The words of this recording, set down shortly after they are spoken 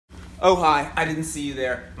Oh hi, I didn't see you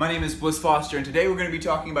there. My name is Bliss Foster and today we're going to be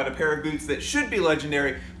talking about a pair of boots that should be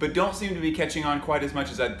legendary but don't seem to be catching on quite as much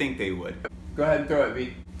as I'd think they would. Go ahead and throw it,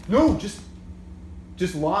 V. No,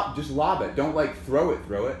 just lob it. Don't like throw it.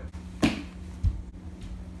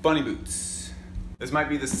 Bunny boots. This might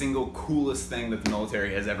be the single coolest thing that the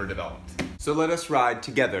military has ever developed. So let us ride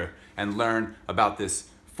together and learn about this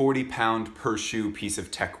 40-pound per shoe piece of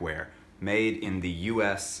techwear made in the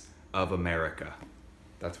US of America.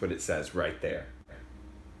 That's what it says right there.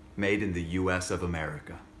 Made in the US of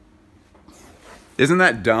America. Isn't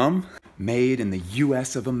that dumb? Made in the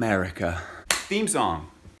US of America. Theme song.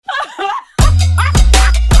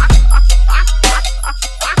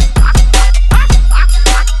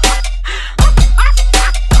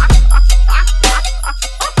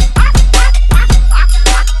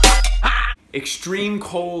 Extreme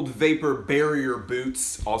cold vapor barrier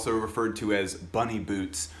boots, also referred to as bunny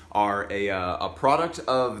boots, are a product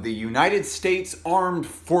of the United States Armed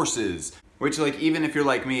Forces. Which, like, even if you're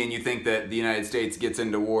like me and you think that the United States gets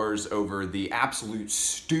into wars over the absolute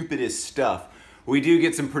stupidest stuff, we do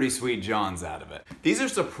get some pretty sweet johns out of it. These are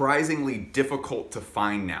surprisingly difficult to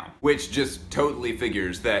find now, which just totally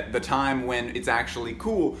figures that the time when it's actually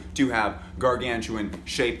cool to have gargantuan,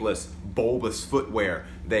 shapeless, bulbous footwear,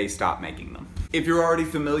 they stop making them. If you're already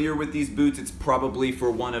familiar with these boots, it's probably for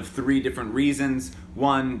one of three different reasons.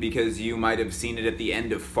 One, because you might have seen it at the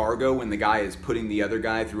end of Fargo when the guy is putting the other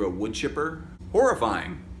guy through a wood chipper.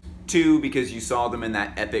 Horrifying. Two, because you saw them in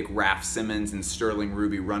that epic Raf Simons and Sterling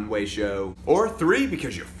Ruby runway show. Or three,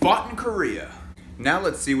 because you fought in Korea. Now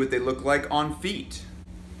let's see what they look like on feet.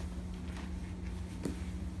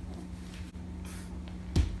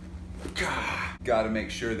 Gotta make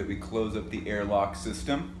sure that we close up the airlock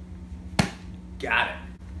system. Got it.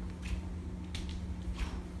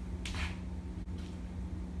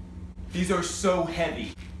 These are so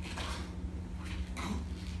heavy.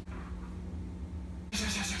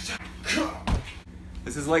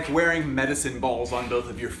 This is like wearing medicine balls on both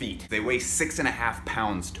of your feet. They weigh 6.5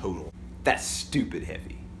 pounds total. That's stupid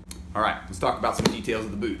heavy. All right, let's talk about some details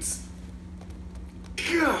of the boots.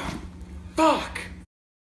 Fuck!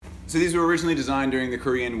 So these were originally designed during the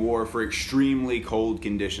Korean War for extremely cold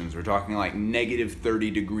conditions. We're talking like negative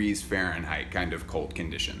 30 degrees Fahrenheit kind of cold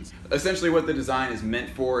conditions. Essentially what the design is meant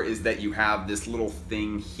for is that you have this little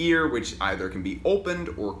thing here which either can be opened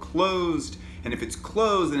or closed, and if it's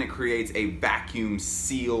closed then it creates a vacuum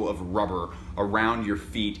seal of rubber around your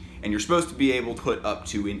feet, and you're supposed to be able to put up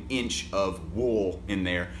to an inch of wool in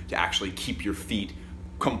there to actually keep your feet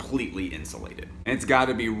completely insulated. And it's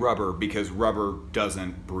gotta be rubber because rubber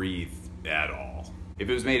doesn't breathe at all. If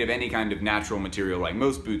it was made of any kind of natural material like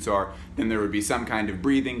most boots are, then there would be some kind of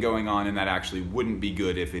breathing going on, and that actually wouldn't be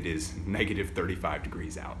good if it is negative 35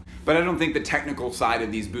 degrees out. But I don't think the technical side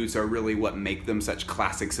of these boots are really what make them such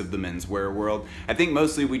classics of the menswear world. I think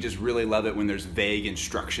mostly we just really love it when there's vague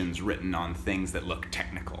instructions written on things that look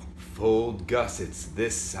technical. Fold gussets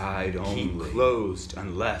this side only. Keep closed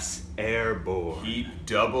unless airborne. Keep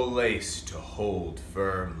double lace to hold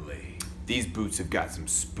firmly. These boots have got some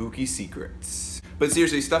spooky secrets. But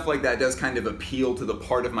seriously, stuff like that does kind of appeal to the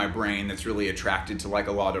part of my brain that's really attracted to like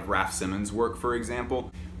a lot of Raf Simons work, for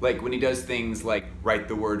example. Like when he does things like write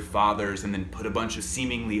the word fathers and then put a bunch of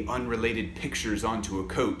seemingly unrelated pictures onto a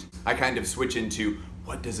coat. I kind of switch into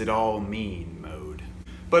what does it all mean mode.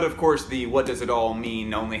 But of course the what does it all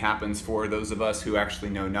mean only happens for those of us who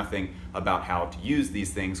actually know nothing about how to use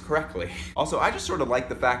these things correctly. Also, I just sort of like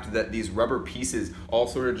the fact that these rubber pieces all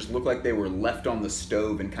sort of just look like they were left on the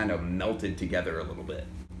stove and kind of melted together a little bit.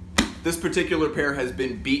 This particular pair has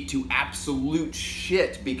been beat to absolute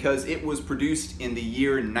shit because it was produced in the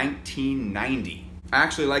year 1990. I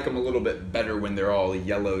actually like them a little bit better when they're all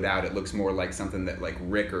yellowed out. It looks more like something that like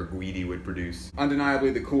Rick or Guidi would produce.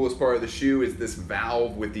 Undeniably, the coolest part of the shoe is this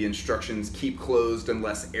valve with the instructions keep closed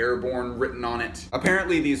unless airborne written on it.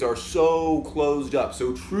 Apparently these are so closed up,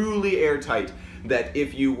 so truly airtight, that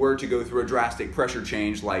if you were to go through a drastic pressure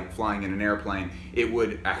change like flying in an airplane, it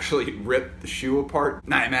would actually rip the shoe apart.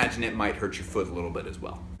 And I imagine it might hurt your foot a little bit as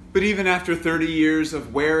well. But even after 30 years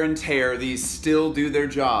of wear and tear, these still do their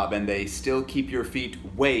job, and they still keep your feet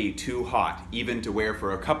way too hot, even to wear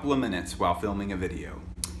for a couple of minutes while filming a video.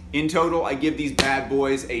 In total, I give these bad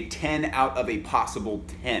boys a 10 out of a possible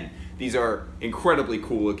 10. These are incredibly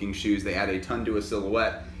cool looking shoes. They add a ton to a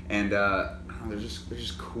silhouette, and they're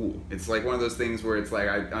just cool. It's like one of those things where it's like,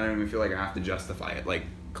 I don't even feel like I have to justify it. Like,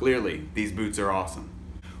 clearly, these boots are awesome.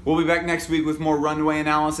 We'll be back next week with more runway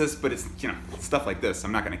analysis, but it's, stuff like this.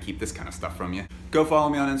 I'm not going to keep this kind of stuff from you. Go follow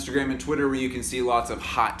me on Instagram and Twitter, where you can see lots of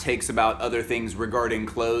hot takes about other things regarding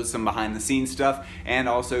clothes, some behind the scenes stuff, and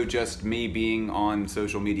also just me being on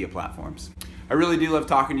social media platforms. I really do love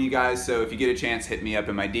talking to you guys, so if you get a chance, hit me up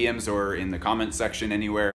in my DMs or in the comments section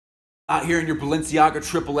anywhere. Out here in your Balenciaga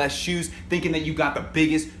Triple S shoes, thinking that you got the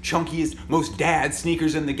biggest, chunkiest, most dad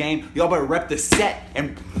sneakers in the game. Y'all better rep the set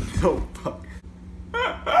and... Oh, fuck.